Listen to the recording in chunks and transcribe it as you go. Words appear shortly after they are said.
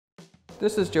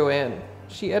This is Joanne.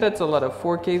 She edits a lot of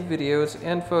 4K videos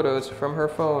and photos from her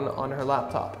phone on her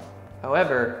laptop.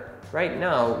 However, right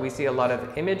now we see a lot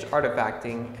of image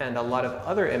artifacting and a lot of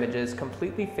other images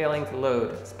completely failing to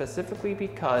load, specifically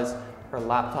because her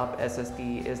laptop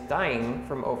SSD is dying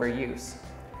from overuse.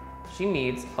 She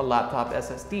needs a laptop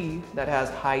SSD that has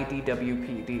high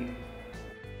DWPD.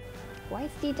 What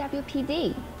is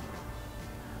DWPD?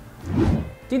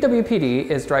 DWPD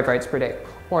is drive writes per day,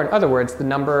 or in other words, the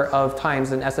number of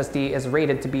times an SSD is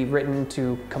rated to be written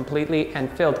to completely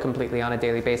and filled completely on a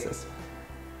daily basis.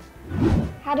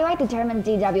 How do I determine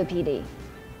DWPD?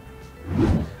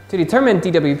 To determine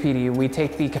DWPD, we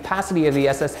take the capacity of the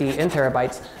SSD in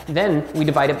terabytes, then we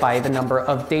divide it by the number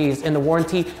of days in the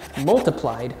warranty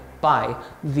multiplied by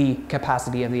the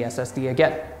capacity of the SSD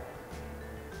again.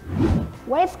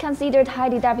 What is considered high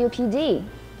DWPD?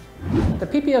 The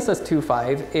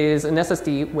PPSS25 is an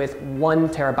SSD with 1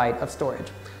 terabyte of storage.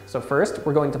 So first,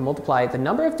 we're going to multiply the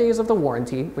number of days of the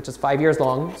warranty, which is 5 years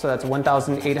long, so that's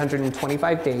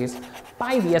 1,825 days,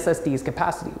 by the SSD's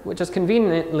capacity, which is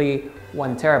conveniently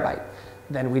 1 terabyte.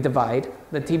 Then we divide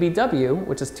the TBW,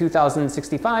 which is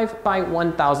 2,065, by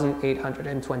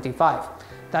 1,825.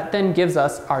 That then gives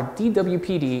us our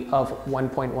DWPD of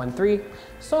 1.13.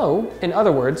 So, in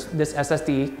other words, this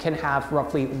SSD can have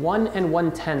roughly 1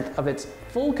 1/10 of its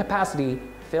full capacity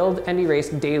filled and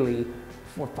erased daily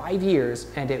for 5 years,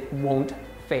 and it won't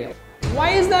fail. Why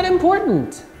is that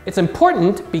important? It's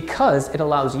important because it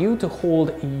allows you to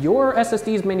hold your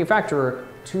SSD's manufacturer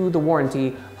to the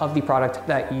warranty of the product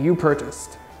that you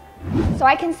purchased. So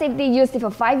I can safely use it for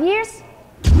 5 years?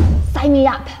 Sign me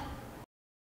up!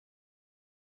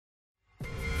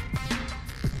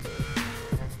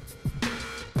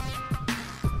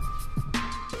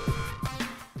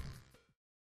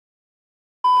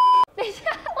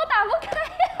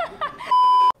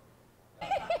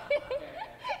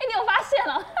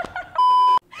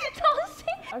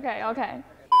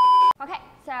 Okay,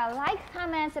 so like,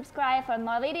 comment, subscribe for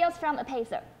more videos from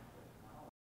Apacer.